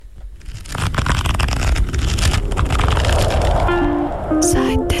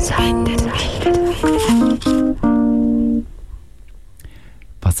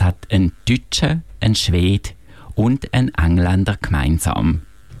Deutsche, ein Schwede und ein Engländer gemeinsam.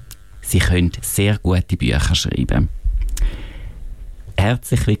 Sie können sehr gute Bücher schreiben.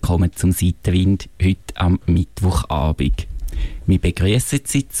 Herzlich willkommen zum Seitenwind heute am Mittwochabend. Wir begrüßen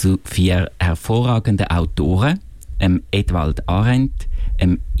Sie zu 4 hervorragenden Autoren, Ewald Arenz,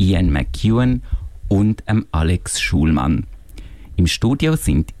 Ian McEwan und Alex Schulman. Im Studio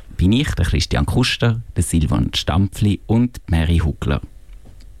bin ich, der Christian Kuster, der Silvan Stampfli und Mary Hugler.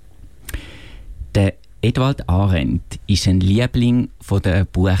 Der Ewald Arenz ist ein Liebling der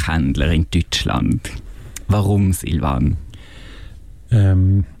Buchhändler in Deutschland. Warum, Silvan?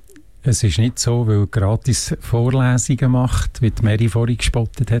 Es ist nicht so, weil er gratis Vorlesungen macht, wie die Mary vorhin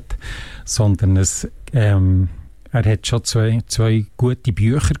gespottet hat, sondern er hat schon zwei gute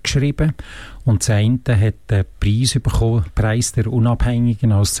Bücher geschrieben und das eine hat den Preis bekommen, Preis der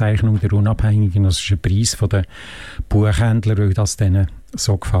Unabhängigen, Auszeichnung der Unabhängigen. Das ist ein Preis von den Buchhändlern, weil das denen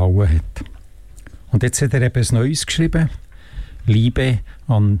so gefallen hat. Und jetzt hat er eben ein Neues geschrieben, Liebe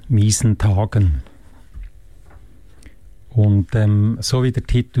an miesen Tagen. Und so wie der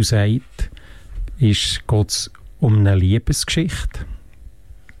Titel sagt, geht es um eine Liebesgeschichte.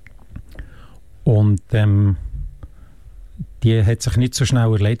 Und die hat sich nicht so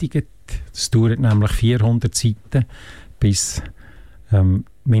schnell erledigt. Es dauert nämlich 400 Seiten, bis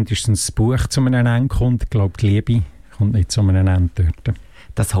mindestens das Buch zu einem Ende kommt. Ich glaube, die Liebe kommt nicht zu einem Ende dort.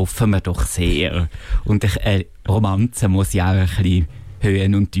 Das hoffen wir doch sehr. Und eine Romanze muss ja auch ein bisschen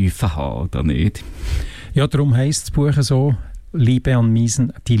Höhen und Tiefen haben, oder nicht? Ja, darum heisst das Buch so, die Liebe an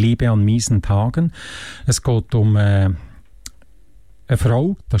miesen Tagen. Es geht um eine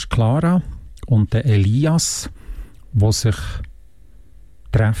Frau, das ist Clara, und den Elias, die sich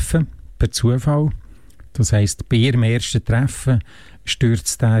treffen, per Zufall. Das heisst, bei ihrem ersten Treffen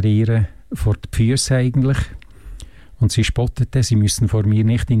stürzt er ihr vor die Füße eigentlich. Und sie spottete, sie müssen vor mir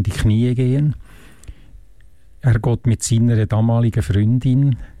nicht in die Knie gehen. Er geht mit seiner damaligen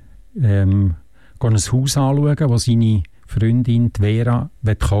Freundin ein Haus anschauen, das seine Freundin, die Vera,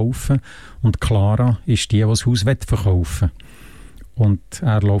 kaufen will. Und Clara ist die das Haus verkaufen will. Und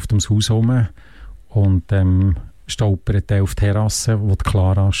er läuft ums Haus herum und stolpert auf die Terrasse, wo die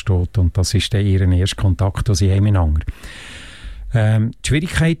Clara steht. Und das ist dann ihr erster Kontakt, den sie haben miteinander. Die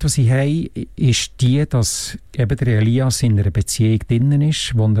Schwierigkeit, die sie haben, ist die, dass eben der Elias in einer Beziehung drinnen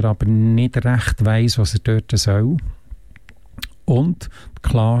ist, wo er aber nicht recht weiss, was er dort soll. Und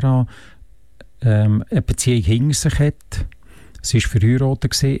Clara eine Beziehung hinter sich hat. Sie war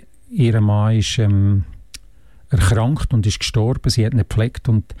verheiratet gewesen. Ihr Mann ist erkrankt und ist gestorben. Sie hat ihn gepflegt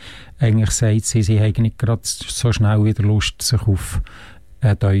und eigentlich sagt sie, sie hat nicht gerade so schnell wieder Lust, sich auf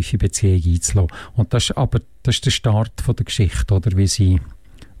eine tiefe Beziehung einzulassen. Und das ist der Start von der Geschichte, oder? Wie sie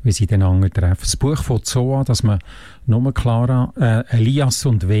den anderen treffen. Das Buch fängt so an, dass man nur Clara, Elias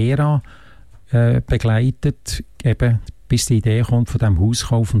und Vera begleitet, eben, bis die Idee kommt von diesem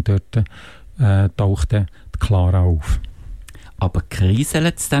Hauskauf, und dort taucht die Clara auf. Aber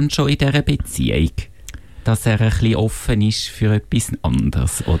kriselt es dann schon in dieser Beziehung? Dass er ein bisschen offen ist für etwas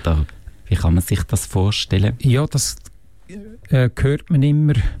anderes? Oder wie kann man sich das vorstellen? Ja, das hört man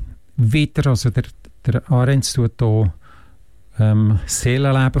immer wieder. Also der Arenz tut hier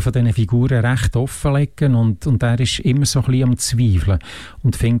Seelenleben von diesen Figuren recht offenlegen und er ist immer so ein bisschen am Zweifeln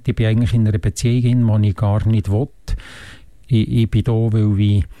und findet, ich bin eigentlich in einer Beziehung, die ich gar nicht will. Ich bin da, weil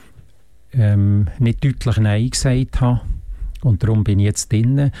ich nicht deutlich Nein gesagt habe und darum bin ich jetzt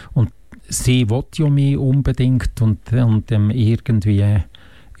drin. Und sie will ja mich unbedingt und irgendwie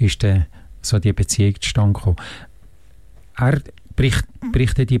ist dann so die Beziehung zustande gekommen. Er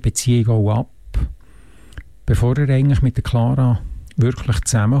bricht die Beziehung auch ab, bevor er eigentlich mit der Clara wirklich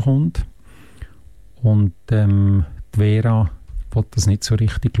zusammenkommt. Und die Vera will das nicht so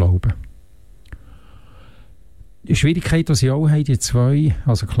richtig glauben. Die Schwierigkeit, die sie auch haben, die zwei,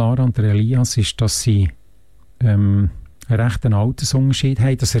 also Clara und der Elias, ist, dass sie einen rechten Altersunterschied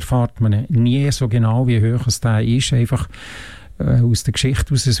haben. Das erfährt man nie so genau, wie hoch es da ist. Einfach aus der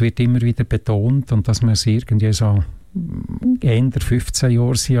Geschichte aus, es wird immer wieder betont, und dass man es irgendwie so eher 15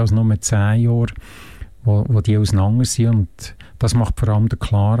 Jahre sind als nur 10 Jahre, wo die auseinander sind. Und das macht vor allem der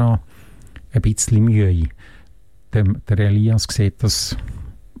Clara ein bisschen Mühe. Der Elias sieht das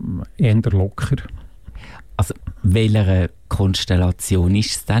eher locker. Also, welcher Konstellation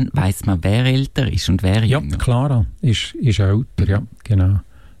ist es dann? Weiss man, wer älter ist und wer jünger? Ja, Clara ist älter, ja, genau.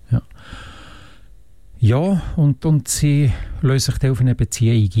 Ja, und sie lösen sich dann auf eine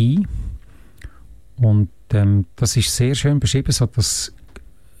Beziehung ein. Und das ist sehr schön beschrieben, so dass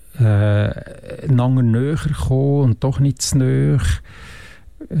einander näher kommen und doch nicht zu nahe.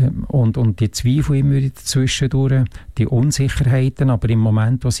 und die Zweifel immer wieder zwischendurch, die Unsicherheiten, aber im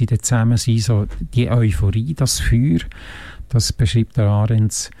Moment, wo sie da zusammen sind, so die Euphorie, das Feuer, das beschreibt der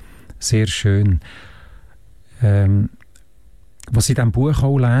Arenz sehr schön. Was in diesem Buch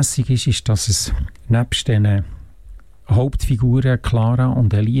auch lässig ist, ist, dass es nebst den Hauptfiguren Clara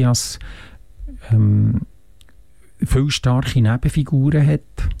und Elias viele starke Nebenfiguren hat.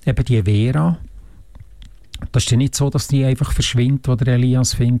 Eben die Vera. Das ist ja nicht so, dass die einfach verschwindet, wo der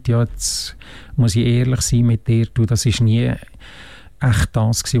Elias findet, ja, jetzt muss ich ehrlich sein mit dir, du, das ist nie echt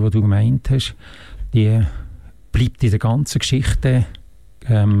das gewesen, was du gemeint hast. Die bleibt in der ganzen Geschichte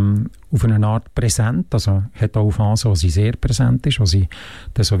auf eine Art präsent, also hat auch Phasen, wo sie sehr präsent ist, wo sie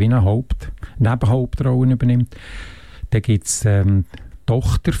dann so wie eine Nebenhauptrolle übernimmt. Dann gibt es die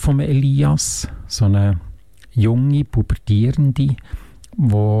Tochter von Elias, so eine junge, pubertierende,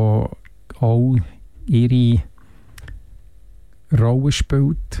 die auch ihre Rolle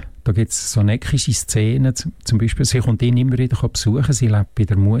spielt. Da gibt es so neckische Szenen, zum Beispiel, sie kommt ihn immer wieder besuchen, sie lebt bei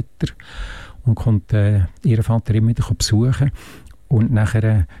der Mutter und kommt ihren Vater immer wieder besuchen und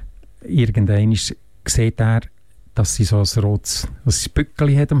nachher irgendwann sieht er, dass sie so ein rotes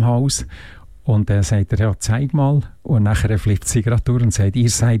Bückeli hat am Hals und dann sagt er, ja, zeig mal, und nachher flippt sie gerade durch und sagt, ihr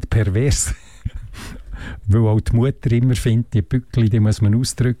seid pervers. Weil auch die Mutter immer findet, die Bückeli, die muss man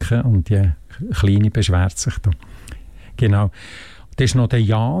ausdrücken und die Kleine beschwert sich da. Genau. Da ist noch der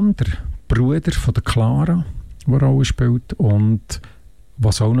Jan, der Bruder von der Clara, der eine Rolle spielt. Und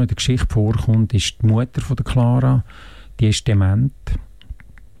was auch noch in der Geschichte vorkommt, ist die Mutter von der Clara, die ist dement.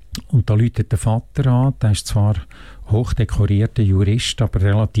 Und da läutet der Vater an, der ist zwar hochdekorierter Jurist, aber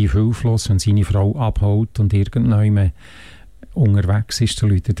relativ hilflos, wenn seine Frau abhaut und irgendjemand unterwegs ist, dann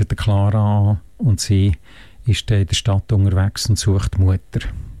läutet der Clara an und sie ist in der Stadt unterwegs und sucht die Mutter.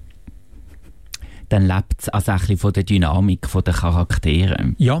 Dann lebt es also ein bisschen von der Dynamik der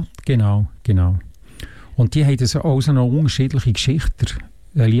Charaktere. Ja, genau. Und die haben auch so eine unterschiedliche Geschichte.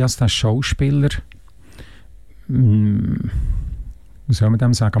 Der Elias, der Schauspieler, wie soll man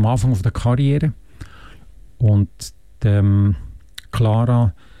dem sagen, am Anfang der Karriere. Und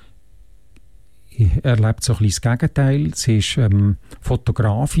Clara erlebt so ein bisschen das Gegenteil. Sie ist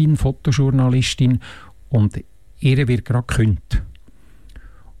Fotografin, Fotojournalistin und ihr wird gerade gekündigt.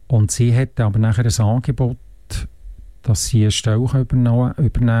 Und sie hat aber nachher ein Angebot, dass sie eine Stelle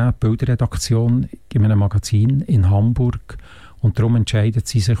übernehmen, Bildredaktion in einem Magazin in Hamburg. Und darum entscheidet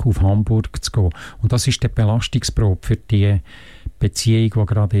sie sich, auf Hamburg zu gehen. Und das ist die Belastungsprobe für die Beziehung, die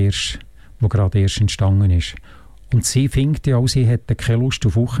gerade erst entstanden ist. Und sie findet ja auch, sie hätte keine Lust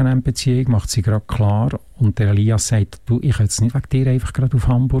auf Wochenendbeziehung, macht sie gerade klar. Und der Elias sagt, du, ich kann jetzt nicht wegen dir einfach gerade auf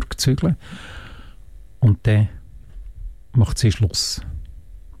Hamburg zügeln. Und dann macht sie Schluss.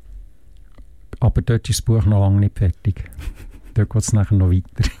 Aber dort ist das Buch noch lange nicht fertig. Dort geht es nachher noch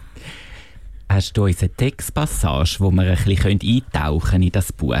weiter. Hast du uns eine Textpassage, wo wir ein bisschen eintauchen in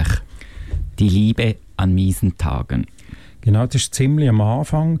das Buch? Die Liebe an miesen Tagen. Genau, das ist ziemlich am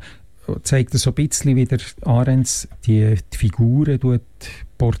Anfang. Zeigt so ein bisschen, wie der Arenz die Figuren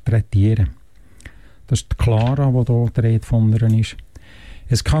porträtieren. Das ist die Clara, die hier die Rede von ihr ist.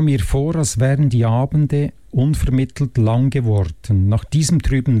 Es kam mir vor, als wären die Abende unvermittelt lang geworden. Nach diesem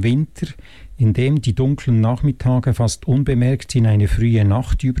trüben Winter, in dem die dunklen Nachmittage fast unbemerkt in eine frühe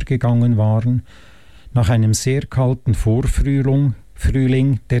Nacht übergegangen waren, nach einem sehr kalten Vorfrühling,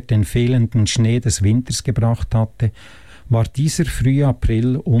 der den fehlenden Schnee des Winters gebracht hatte, war dieser frühe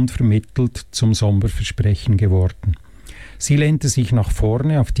April unvermittelt zum Sommerversprechen geworden. Sie lehnte sich nach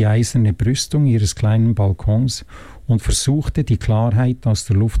vorne auf die eiserne Brüstung ihres kleinen Balkons und versuchte, die Klarheit aus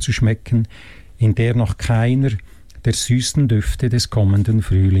der Luft zu schmecken, in der noch keiner der süßen Düfte des kommenden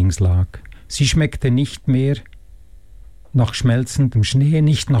Frühlings lag. Sie schmeckte nicht mehr nach schmelzendem Schnee,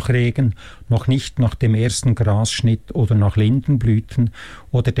 nicht nach Regen, noch nicht nach dem ersten Grasschnitt oder nach Lindenblüten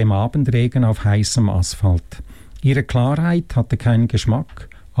oder dem Abendregen auf heißem Asphalt. Ihre Klarheit hatte keinen Geschmack,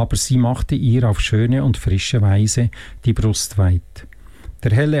 aber sie machte ihr auf schöne und frische Weise die Brust weit.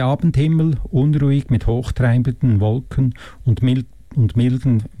 Der helle Abendhimmel, unruhig mit hochtreibenden Wolken und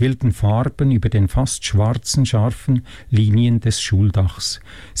milden, wilden Farben über den fast schwarzen, scharfen Linien des Schuldachs.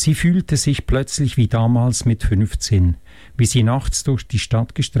 Sie fühlte sich plötzlich wie damals mit 15, wie sie nachts durch die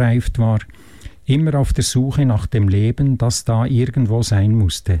Stadt gestreift war, immer auf der Suche nach dem Leben, das da irgendwo sein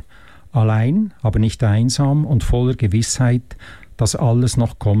musste. Allein, aber nicht einsam und voller Gewissheit, dass alles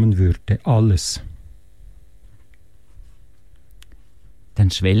noch kommen würde. Alles.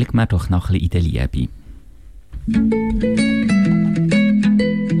 Dann schwelgen wir doch noch ein bisschen in der Liebe.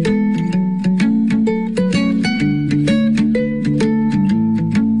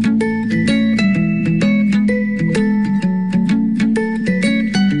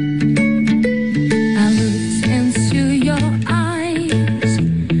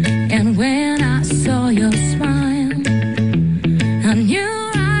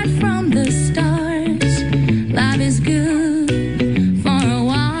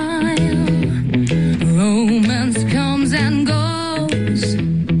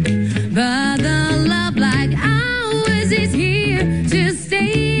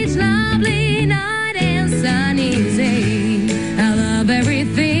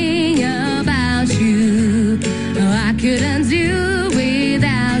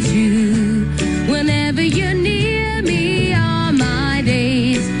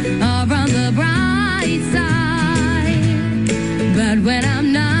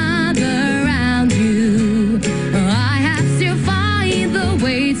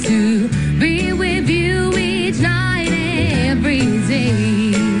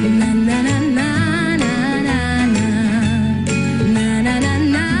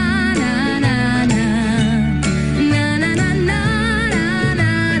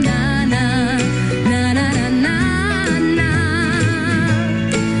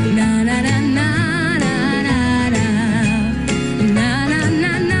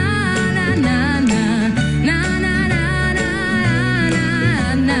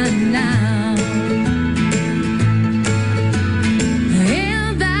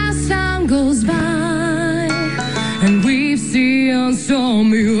 goes by, and we see on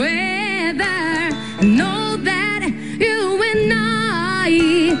stormy weather, and know that you and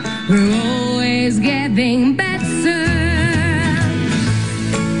I, we're always getting better.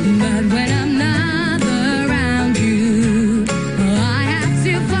 But when I'm not around you, I have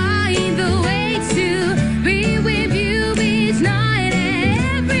to find the way to be with you each night and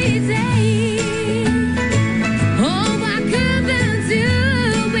every day. Oh, I couldn't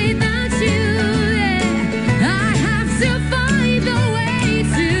do without you. I have to find the way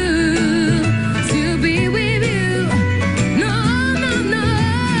to be with you. No, no, no.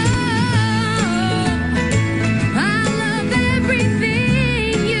 I love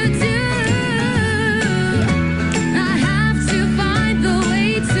everything you do. I have to find the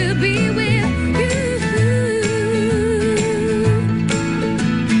way to be with you.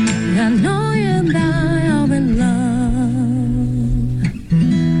 I know you and I are in love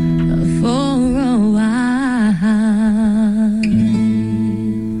for a while.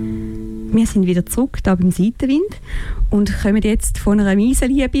 Wir sind wieder zurück hier beim Seitenwind und kommen jetzt von einer miesen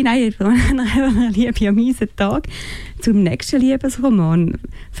Liebe, nein, von einer Liebe am miesen Tag zum nächsten Liebesroman.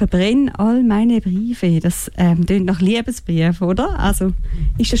 «Verbrenn all meine Briefe». Das klingt nach Liebesbrief, oder? Also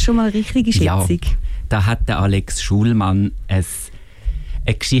ist das schon mal eine richtige Schätzung? Ja, da hat der Alex Schulman eine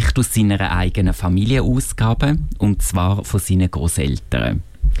Geschichte aus seiner eigenen Familie ausgegeben, und zwar von seinen Grosseltern.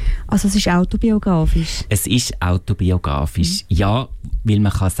 Also es ist autobiografisch? Es ist autobiografisch, ja, weil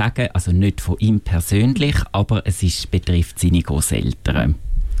man kann sagen, also nicht von ihm persönlich, aber betrifft seine Grosseltern.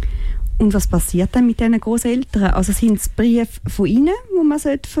 Und was passiert dann mit diesen Grosseltern? Also sind es Briefe von ihnen, die man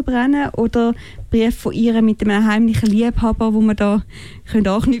verbrennen sollte, oder Briefe von ihr mit einem heimlichen Liebhaber, wo man da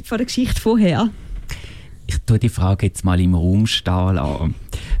anknüpfen von der Geschichte vorher? Ich tue die Frage jetzt mal im Raum stehen lassen,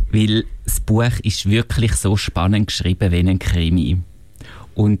 weil das Buch ist wirklich so spannend geschrieben wie ein Krimi.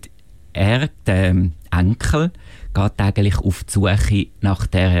 Und er, der Enkel, geht eigentlich auf die Suche nach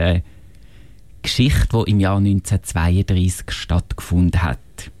der Geschichte, die im Jahr 1932 stattgefunden hat.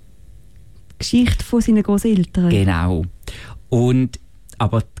 Geschichte von seinen Grosseltern? Genau.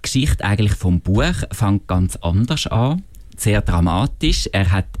 Aber die Geschichte eigentlich vom Buch fängt ganz anders an. Sehr dramatisch.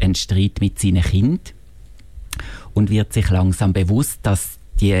 Er hat einen Streit mit seinen Kindern und wird sich langsam bewusst, dass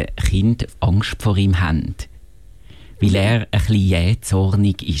die Kinder Angst vor ihm haben, weil er ein bisschen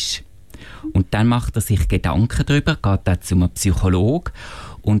jähzornig ist. Und dann macht er sich Gedanken darüber, geht dann zu einem Psychologen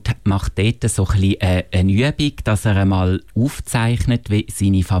und macht dort so ein bisschen eine Übung, dass er einmal aufzeichnet, wie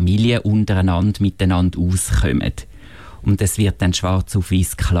seine Familie miteinander auskommen. Und es wird dann schwarz auf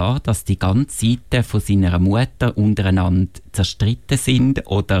weiß klar, dass die ganze Seite von seiner Mutter untereinander zerstritten sind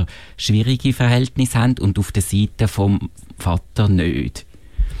oder schwierige Verhältnisse haben und auf der Seite vom Vater nicht.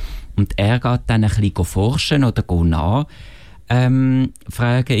 Und er geht dann ein bisschen forschen oder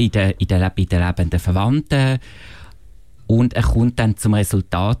nachfragen in den lebenden Verwandten. Und er kommt dann zum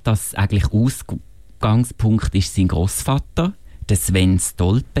Resultat, dass eigentlich Ausgangspunkt ist sein Großvater, der Sven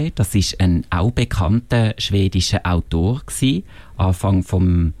Stolpe. Das ist ein auch bekannter schwedischer Autor gewesen, Anfang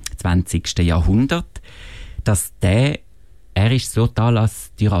vom 20. Jahrhundert. Er ist total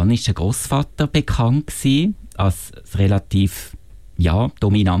als tyrannischer Großvater bekannt gewesen, als relativ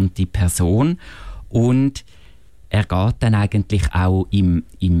dominante Person, und er geht dann eigentlich auch im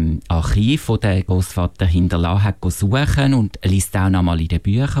Archiv, wo der Großvater hinterlassen hat, suchen und liest auch noch mal in den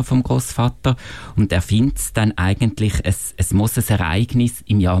Büchern vom Großvater, und er findet dann eigentlich, es muss ein Ereignis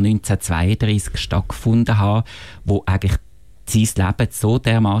im Jahr 1932 stattgefunden haben, wo eigentlich sein Leben so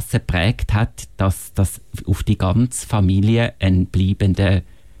dermaßen geprägt hat, dass das auf die ganze Familie einen bleibenden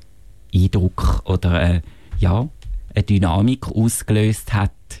Eindruck oder eine Dynamik ausgelöst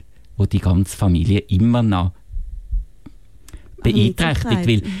hat, wo die ganze Familie immer noch beeinträchtigt,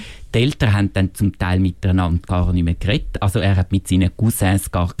 weil die Eltern haben dann zum Teil miteinander gar nicht mehr geredet. Also er hat mit seinen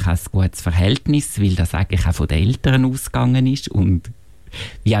Cousins gar kein gutes Verhältnis, weil das eigentlich auch von den Eltern ausgegangen ist, und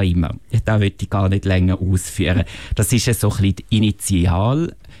wie auch immer. Da will ich gar nicht länger ausführen. Das ist so ein bisschen die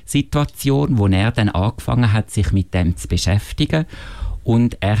Initialsituation, wo er dann angefangen hat, sich mit dem zu beschäftigen,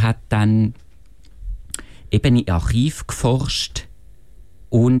 und er hat dann eben im Archiv geforscht,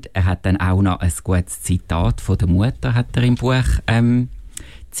 und er hat dann auch noch ein gutes Zitat von der Mutter hat er im Buch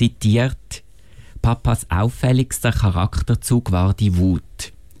zitiert. Papas auffälligster Charakterzug war die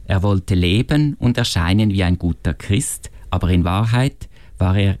Wut. Er wollte leben und erscheinen wie ein guter Christ, aber in Wahrheit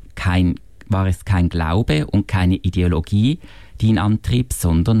war es kein Glaube und keine Ideologie, die ihn antrieb,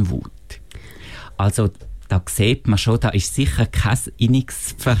 sondern Wut. Also da sieht man schon, da ist sicher kein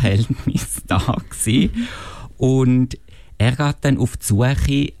inniges Verhältnis da gewesen. Und er geht dann auf die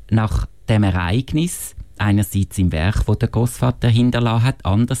Suche nach dem Ereignis, Einerseits im Werk, das der Großvater hinterlassen hat,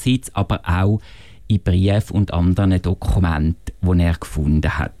 andererseits aber auch in Briefen und anderen Dokumenten, die er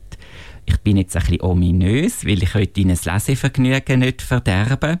gefunden hat. Ich bin jetzt ein bisschen ominös, weil ich heute Ihnen das Lesevergnügen nicht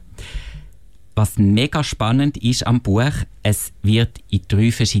verderben. Was mega spannend ist am Buch, es wird in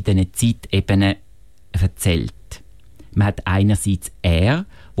 3 verschiedenen Zeitebenen erzählt. Man hat einerseits er,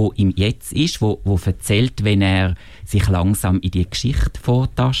 wo im Jetzt ist, wo erzählt, wenn er sich langsam in die Geschichte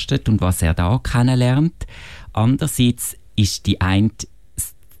vortastet und was er da kennenlernt. Andererseits ist die eine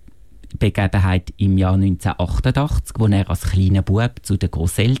Begebenheit im Jahr 1988, wo er als kleiner Bub zu den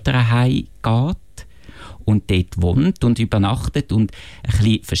Grosseltern heimgeht und dort wohnt und übernachtet und ein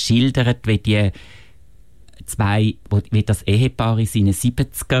bisschen verschildert, wie die zwei, wie das Ehepaar in seinen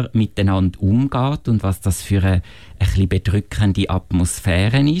 70er miteinander umgeht und was das für eine bisschen bedrückende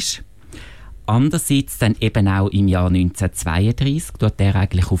Atmosphäre ist. Andererseits dann eben auch im Jahr 1932, dort er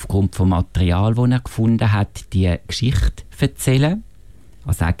eigentlich aufgrund vom Material, das er gefunden hat, die Geschichte erzählen.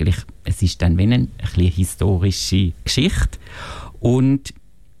 Also eigentlich, es ist dann wie eine bisschen historische Geschichte. Und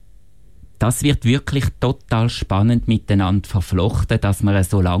das wird wirklich total spannend miteinander verflochten, dass man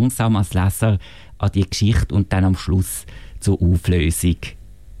so langsam als Leser an die Geschichte und dann am Schluss zur Auflösung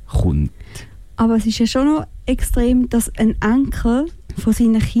kommt. Aber es ist ja schon noch extrem, dass ein Enkel von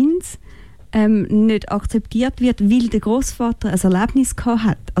seinen Kindern nicht akzeptiert wird, weil der Großvater ein Erlebnis gehabt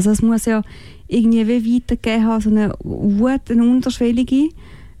hat. Also es muss ja irgendwie wie weitergegeben haben, so eine Wut, eine unterschwellige,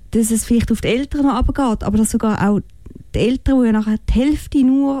 dass es vielleicht auf die Eltern noch runtergeht, aber dass sogar auch die Eltern, wo ja nachher die Hälfte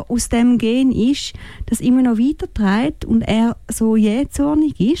nur aus dem Gen ist, das immer noch weiterträgt und er so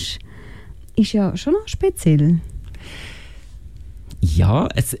jähzornig ist ja schon noch speziell. Ja,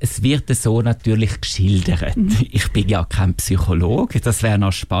 es wird so natürlich geschildert. Ich bin ja kein Psychologe. Das wäre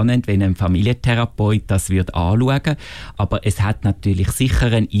noch spannend, wenn ein Familientherapeut das anschauen würde. Aber es hat natürlich sicher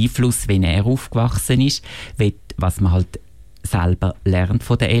einen Einfluss, wenn er aufgewachsen ist, was man halt selber lernt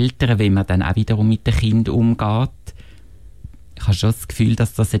von den Eltern, wenn man dann auch wiederum mit den Kindern umgeht. Ich habe schon das Gefühl,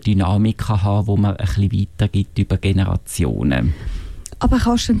 dass das eine Dynamik haben kann, die man ein bisschen weitergibt über Generationen. Aber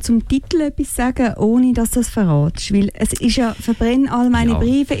kannst du zum Titel etwas sagen, ohne dass du das verratst? Weil es ist ja «Verbrenn, meine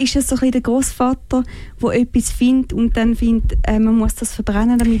Briefe», ist es so ein bisschen der Großvater, der etwas findet und dann findet, man muss das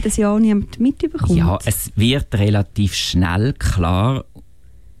verbrennen, damit es ja niemand mitbekommt? Ja, es wird relativ schnell klar.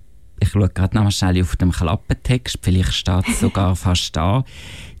 Ich schaue gerade noch mal schnell auf dem Klappentext, vielleicht steht es sogar fast da.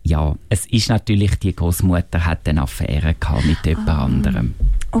 Ja, es ist natürlich, die Großmutter hat eine Affäre gehabt mit jemand anderem.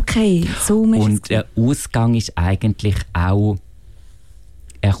 Okay, so und der Ausgang ist eigentlich auch,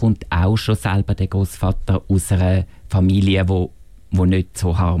 er kommt auch schon selber, der Großvater, aus einer Familie, wo nicht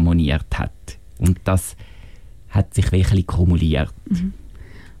so harmoniert hat. Und das hat sich wirklich kumuliert.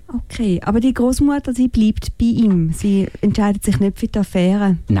 Okay, aber die Großmutter, sie bleibt bei ihm. Sie entscheidet sich nicht für die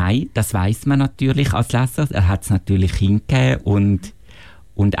Affäre. Nein, das weiss man natürlich als Leser. Er hat es natürlich hingegeben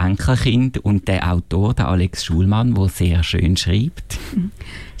und Enkelkind. Und der Autor, der Alex Schulman, der sehr schön schreibt.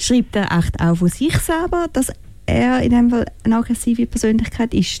 Schreibt er echt auch von sich selber, dass er in dem Fall eine aggressive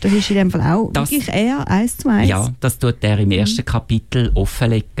Persönlichkeit ist? Das ist in dem Fall auch wirklich er, 1:1? Ja, das tut er im ersten Kapitel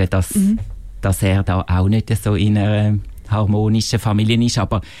offenlegen, dass er da auch nicht so in einer harmonischen Familie ist,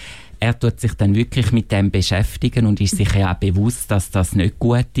 aber er tut sich dann wirklich mit dem beschäftigen und ist sich ja auch bewusst, dass das nicht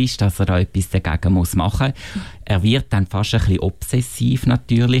gut ist, dass er da etwas dagegen machen muss. Er wird dann fast ein bisschen obsessiv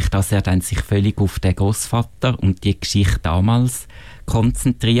natürlich, dass er dann sich völlig auf den Großvater und die Geschichte damals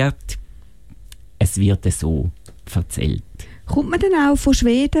konzentriert. Es wird so erzählt. Kommt man dann auch von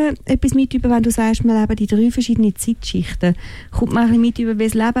Schweden etwas mit über, wenn du sagst, wir leben in 3 verschiedenen Zeitschichten? Kommt man ein bisschen mit über, wie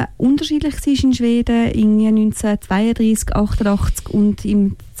das Leben unterschiedlich ist in Schweden, in 1932, 88 und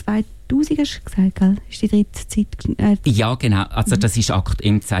im 2000, hast du gesagt, gell? Ist die dritte Zeit? Ja, genau. Also das ist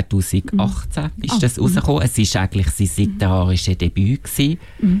im 2018 ist das rausgekommen. Es war eigentlich sein literarisches Debüt gewesen.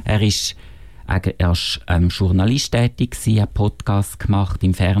 Er war Journalist tätig, hat Podcast gemacht,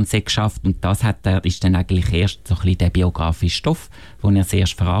 im Fernsehen geschafft und das ist dann eigentlich erst so ein bisschen der biografische Stoff, den er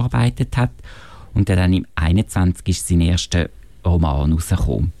zuerst verarbeitet hat und dann im 21 ist sein erster Roman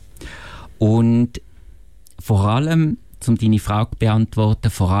rausgekommen. Und vor allem, um deine Frage zu beantworten,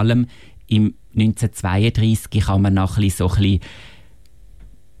 vor allem im 1932 kann man noch ein bisschen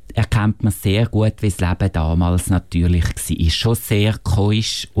erkennt man sehr gut, wie das Leben damals natürlich war. Ist schon sehr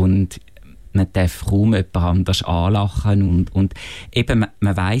keusch und man darf kaum jemand anders anlachen und eben,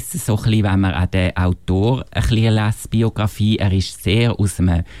 man weiss es so ein bisschen, wenn man an den Autor ein bisschen lässt, Biografie, er ist sehr aus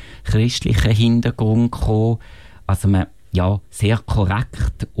einem christlichen Hintergrund gekommen, also sehr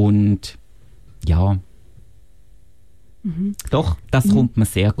korrekt und ja, doch, das kommt man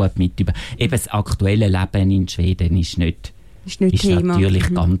sehr gut mit über. Eben das aktuelle Leben in Schweden ist nicht ist nicht ist Thema.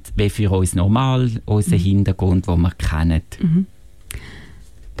 natürlich ganz wie für uns normal, unser Hintergrund, den wir kennen.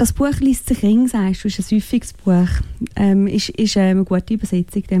 Das Buch liest sich ring, sagst du, ist ein häufiges Buch. Ist eine gute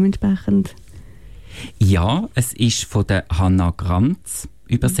Übersetzung dementsprechend? Ja, es ist von der Honig Ewald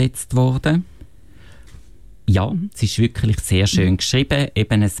übersetzt worden. Ja, es ist wirklich sehr schön geschrieben.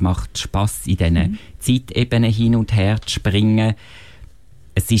 Eben, es macht Spass, in diesen Zeitebenen hin und her zu springen.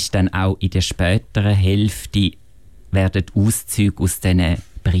 Es ist dann auch in der späteren Hälfte werden Auszüge aus diesen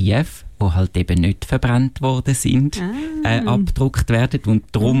Briefen, die halt eben nicht verbrannt worden sind, abgedruckt werden. Und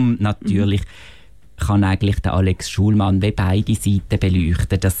darum natürlich kann eigentlich der Alex Schulman wie beide Seiten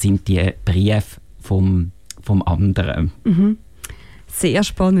beleuchten. Das sind die Briefe vom anderen. Sehr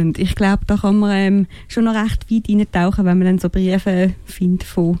spannend. Ich glaube, da kann man schon noch recht weit reintauchen, wenn man dann so Briefe findet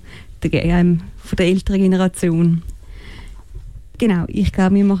von der älteren Generation. Genau, ich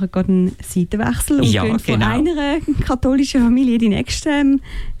glaube, wir machen gerade einen Seitenwechsel und gehen von einer katholischen Familie in die nächste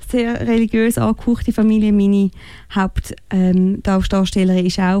sehr religiös angehauchte Familie. Meine Hauptdarstellerin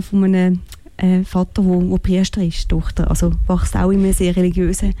ist auch von einem Vater, der Priester ist, Tochter. Also wächst auch in einem sehr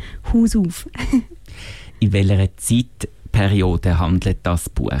religiösen Haus auf. In welcher Zeitperiode handelt das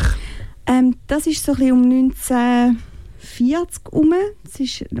Buch? Das ist so ein bisschen um 1940 herum.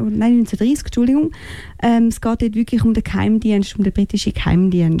 1930, Entschuldigung. Es geht dort wirklich um den Geheimdienst, um den britischen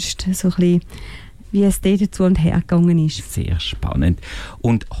Geheimdienst. So ein bisschen, wie es dort dazu und her gegangen ist. Sehr spannend.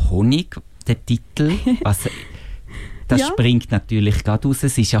 Und Honig, der Titel, das springt natürlich gerade raus.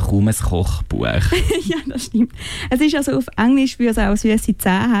 Es ist ja kaum ein Kochbuch. Ja, das stimmt. Es ist also auf Englisch, würde es auch «Süße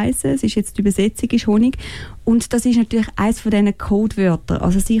Zähne» heissen. Es ist jetzt die Übersetzung, ist Honig. Und das ist natürlich eines von diesen Codewörtern.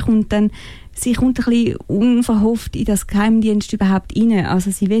 Also sie kommt ein bisschen unverhofft in das Geheimdienst überhaupt rein.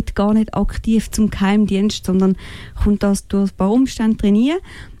 Also sie will gar nicht aktiv zum Geheimdienst, sondern kommt das durch ein paar Umstände trainieren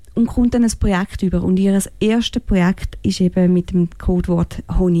und kommt dann ein Projekt über. Und ihr erstes Projekt ist eben mit dem Codewort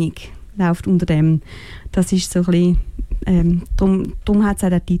Honig. Läuft unter dem. Das ist so ein bisschen, darum hat es auch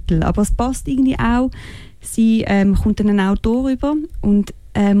den Titel. Aber es passt irgendwie auch. Sie kommt dann einen Autor über und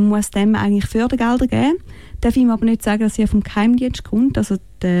muss dem eigentlich Fördergelder geben. Darf ihm aber nicht sagen, dass sie vom Geheimdienst kommt. Also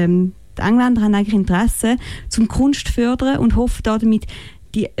die Engländer haben eigentlich Interesse zum Kunst fördern und hoffen damit,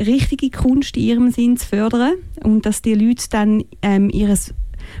 die richtige Kunst in ihrem Sinn zu fördern und dass die Leute dann ihres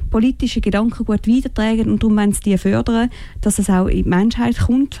politische Gedanken gut weitertragen und darum wollen sie die fördern, dass es auch in die Menschheit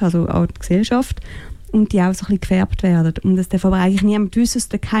kommt, also auch in die Gesellschaft und die auch so ein bisschen gefärbt werden. Und dass aber eigentlich niemand wissen, dass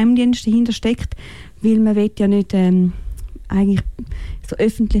der Geheimdienst dahinter steckt, weil man will ja nicht eigentlich so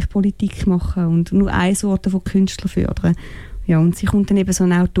öffentlich Politik machen und nur eine Sorte von Künstlern fördern. Ja, und sie kommt dann eben so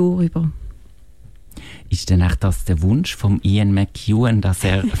ein Autor über. Ist denn auch das der Wunsch von McEwan, dass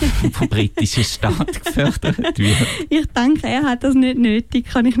er vom britischen Staat gefördert wird? Ich denke, er hat das nicht nötig,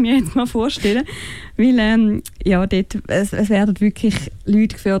 kann ich mir jetzt mal vorstellen. Weil es werden wirklich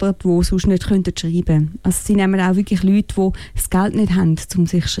Leute gefördert, die sonst nicht schreiben könnten. Also sie nehmen auch wirklich Leute, die das Geld nicht haben, um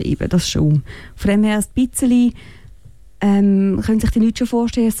sich zu schreiben. Das schon. Von dem her ein bisschen können sich die Leute schon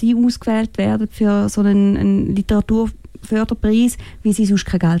vorstellen, dass sie ausgewählt werden für so einen Literaturförderpreis, wie sie sonst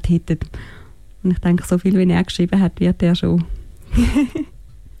kein Geld hätten. Und ich denke, so viel, wie er geschrieben hat, wird er schon.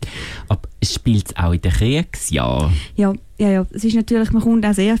 Aber spielt es auch in den Kriegsjahren? Ja. Es ist natürlich, man kommt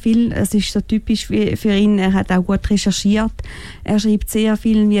auch sehr viel. Es ist so typisch für ihn. Er hat auch gut recherchiert. Er schreibt sehr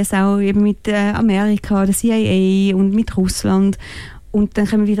viel, wie es auch eben mit Amerika, der CIA und mit Russland. Und dann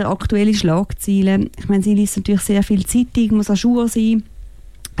kommen wieder aktuelle Schlagzeilen. Ich meine, sie liest natürlich sehr viel Zeitung, muss ajour sein.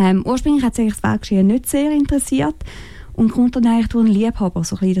 Ursprünglich hat sie das Weltgeschehen nicht sehr interessiert und kommt dann eigentlich durch einen Liebhaber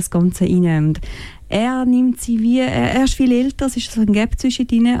so ein bisschen das Ganze rein. Und er nimmt sie er ist viel älter, es ist so ein Gap zwischen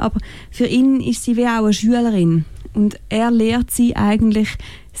ihnen, aber für ihn ist sie wie auch eine Schülerin. Und er lehrt sie eigentlich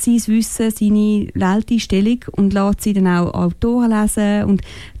sein Wissen, seine Welteinstellung und lässt sie dann auch Autoren lesen. Und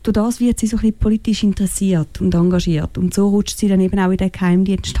durch das wird sie so ein bisschen politisch interessiert und engagiert. Und so rutscht sie dann eben auch in den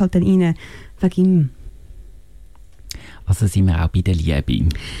Geheimdienst halt dann rein, wegen ihm. Also sind wir auch bei der Liebe?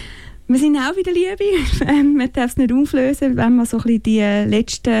 Wir sind auch bei der Liebe. Man darf es nicht auflösen, wenn man so ein bisschen die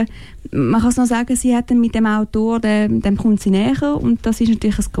letzten... Man kann es noch sagen, sie hat dann mit dem Autor, dem kommt sie näher und das ist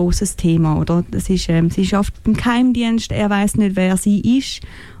natürlich ein grosses Thema. Oder? Das ist, sie arbeitet im Geheimdienst, er weiß nicht, wer sie ist,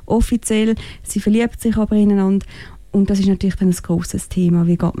 offiziell. Sie verliebt sich aber ineinander und das ist natürlich dann ein grosses Thema.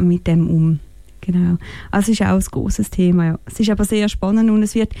 Wie geht man mit dem um? Genau. Also es ist auch ein grosses Thema. Ja. Es ist aber sehr spannend und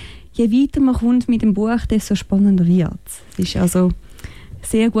es wird, je weiter man kommt mit dem Buch, desto spannender wird es. Es ist also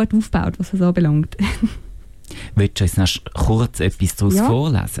sehr gut aufgebaut, was das anbelangt. Willst du uns noch kurz etwas daraus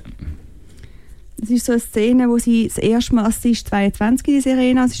vorlesen? Es ist so eine Szene, wo sie das erste Mal, sie ist 22 in dieser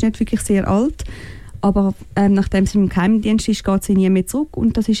Arena, sie ist nicht wirklich sehr alt, Aber nachdem sie im Geheimdienst ist, geht sie nie mehr zurück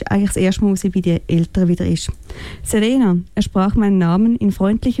und das ist eigentlich das erste Mal, wo sie bei den Eltern wieder ist. Serena, er sprach meinen Namen in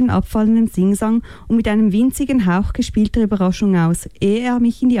freundlichem, abfallendem Singsang und mit einem winzigen Hauch gespielter Überraschung aus, ehe er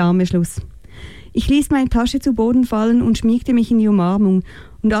mich in die Arme schloss. Ich ließ meine Tasche zu Boden fallen und schmiegte mich in die Umarmung.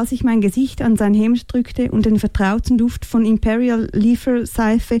 Und als ich mein Gesicht an sein Hemd drückte und den vertrauten Duft von Imperial Leafer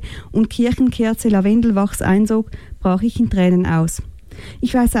Seife und Kirchenkerze Lavendelwachs einsog, brach ich in Tränen aus.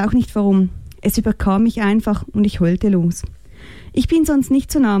 Ich weiß auch nicht warum. Es überkam mich einfach und ich heulte los. Ich bin sonst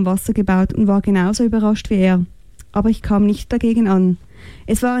nicht so nah am Wasser gebaut und war genauso überrascht wie er. Aber ich kam nicht dagegen an.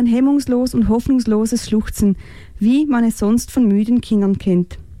 Es war ein hemmungslos und hoffnungsloses Schluchzen, wie man es sonst von müden Kindern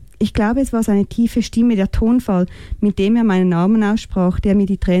kennt. Ich glaube, es war seine tiefe Stimme, der Tonfall, mit dem er meinen Namen aussprach, der mir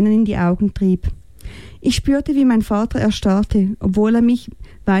die Tränen in die Augen trieb. Ich spürte, wie mein Vater erstarrte, obwohl er mich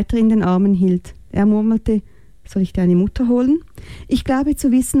weiter in den Armen hielt. Er murmelte, soll ich deine Mutter holen? Ich glaube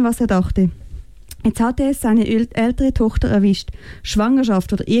zu wissen, was er dachte. Jetzt hatte es seine ältere Tochter erwischt,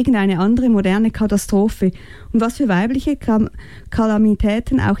 Schwangerschaft oder irgendeine andere moderne Katastrophe und was für weibliche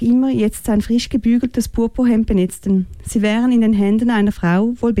Kalamitäten auch immer jetzt sein frisch gebügeltes Purpurhemd benetzten. Sie wären in den Händen einer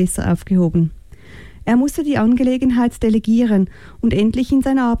Frau wohl besser aufgehoben. Er musste die Angelegenheit delegieren und endlich in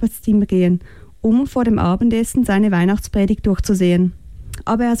sein Arbeitszimmer gehen, um vor dem Abendessen seine Weihnachtspredigt durchzusehen.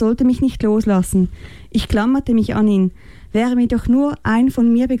 Aber er sollte mich nicht loslassen. Ich klammerte mich an ihn. Wäre mir doch nur ein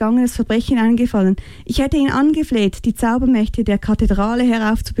von mir begangenes Verbrechen eingefallen. Ich hätte ihn angefleht, die Zaubermächte der Kathedrale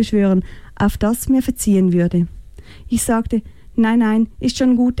heraufzubeschwören, auf das mir verziehen würde. Ich sagte, nein, ist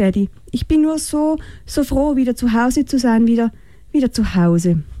schon gut, Daddy. Ich bin nur so froh, wieder zu Hause zu sein, wieder zu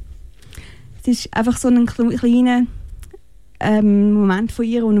Hause. Es ist einfach so ein kleiner Moment von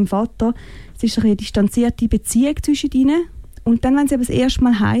ihr und dem Vater. Es ist eine distanzierte Beziehung zwischen ihnen. Und dann, wenn sie aber das erste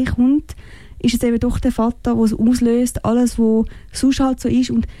Mal heimkommt, ist es eben doch der Vater, der es auslöst, alles, was sonst halt so ist.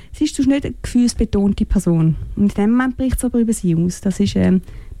 Und sie ist sonst nicht eine gefühlsbetonte Person. Und in dem Moment bricht es aber über sie aus. Das ist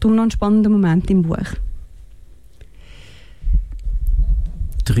darum noch ein spannender Moment im Buch.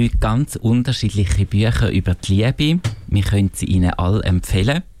 3 ganz unterschiedliche Bücher über die Liebe. Wir können sie Ihnen alle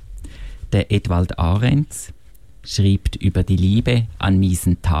empfehlen. Der Ewald Arenz schreibt über die Liebe an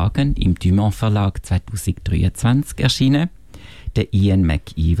miesen Tagen, im Dumont Verlag 2023 erschienen. Der Ian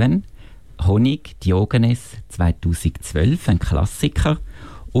McEwan, Honig Ewald 2012, ein Klassiker.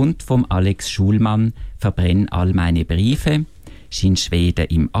 Und vom Alex Schulman, Verbrenn all meine Briefe, ist in Schweden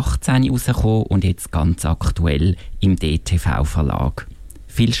im 18. rausgekommen und jetzt ganz aktuell im DTV-Verlag.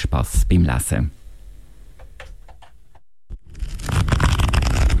 Viel Spass beim Lesen.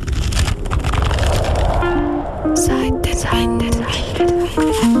 Seitenwind.